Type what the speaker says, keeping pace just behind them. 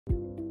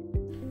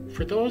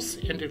For those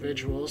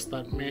individuals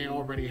that may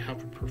already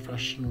have a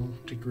professional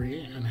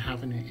degree and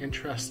have an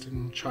interest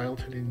in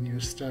childhood and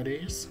youth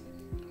studies,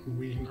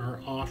 we are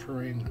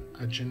offering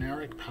a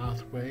generic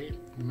pathway,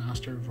 the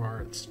Master of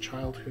Arts,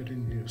 Childhood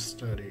and Youth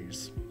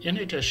Studies. In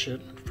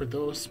addition, for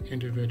those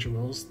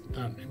individuals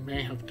that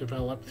may have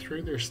developed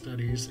through their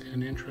studies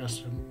an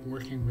interest in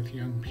working with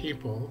young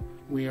people,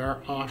 we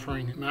are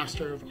offering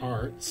Master of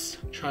Arts,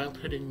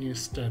 Childhood and Youth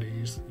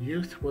Studies,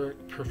 youth work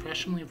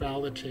professionally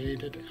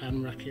validated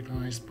and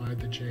recognized by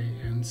the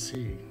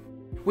JNC.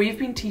 We've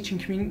been teaching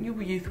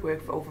community youth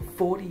work for over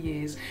 40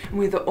 years, and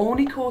we're the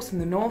only course in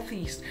the North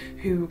East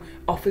who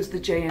offers the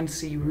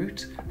JNC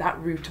route, that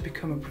route to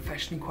become a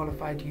professionally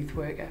qualified youth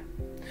worker.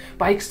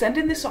 By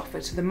extending this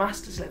offer to the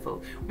master's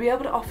level, we'll be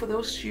able to offer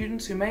those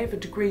students who may have a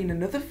degree in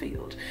another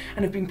field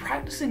and have been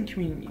practicing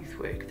community youth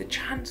work the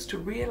chance to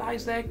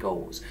realise their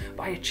goals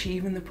by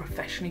achieving the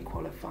professionally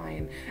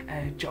qualifying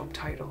job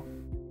title.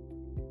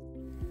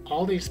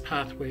 All these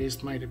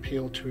pathways might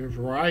appeal to a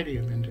variety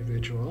of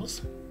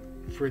individuals.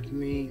 For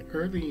the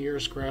early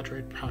years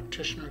graduate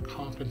practitioner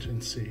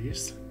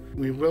competencies,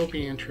 we will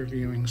be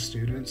interviewing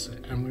students,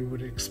 and we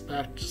would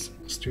expect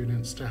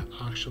students to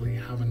actually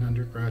have an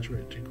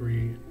undergraduate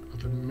degree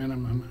of a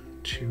minimum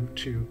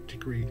 2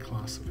 degree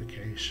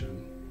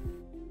classification.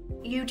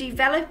 You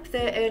develop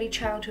the early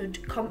childhood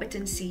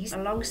competencies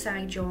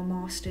alongside your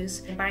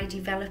masters by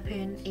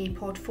developing a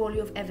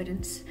portfolio of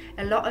evidence.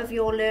 A lot of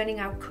your learning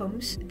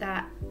outcomes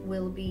that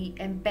will be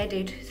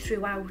embedded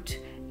throughout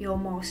your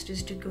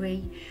master's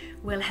degree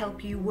will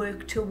help you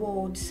work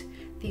towards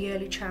the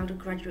early childhood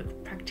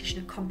graduate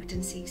practitioner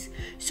competencies.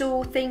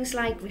 So things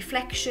like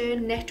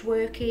reflection,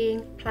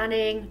 networking,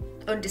 planning,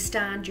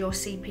 understand your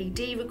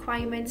CPD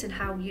requirements and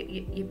how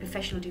your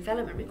professional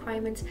development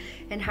requirements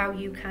and how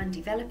you can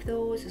develop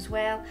those as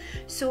well.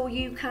 So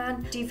you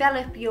can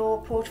develop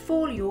your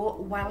portfolio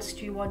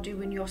whilst you are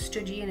doing your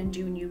studying and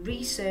doing your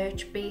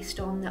research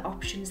based on the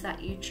options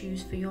that you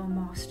choose for your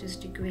master's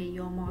degree,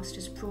 your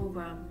master's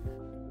programme.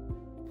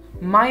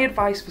 My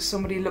advice for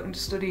somebody looking to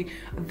study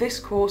this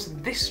course,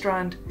 this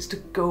strand, is to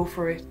go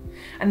for it.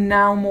 And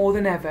now more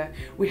than ever,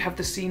 we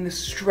have seen the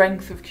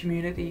strength of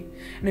community.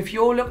 And if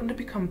you're looking to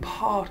become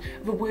part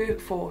of a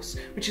workforce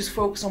which is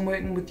focused on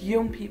working with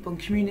young people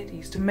and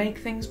communities to make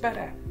things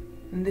better,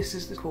 then this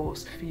is the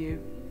course for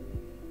you.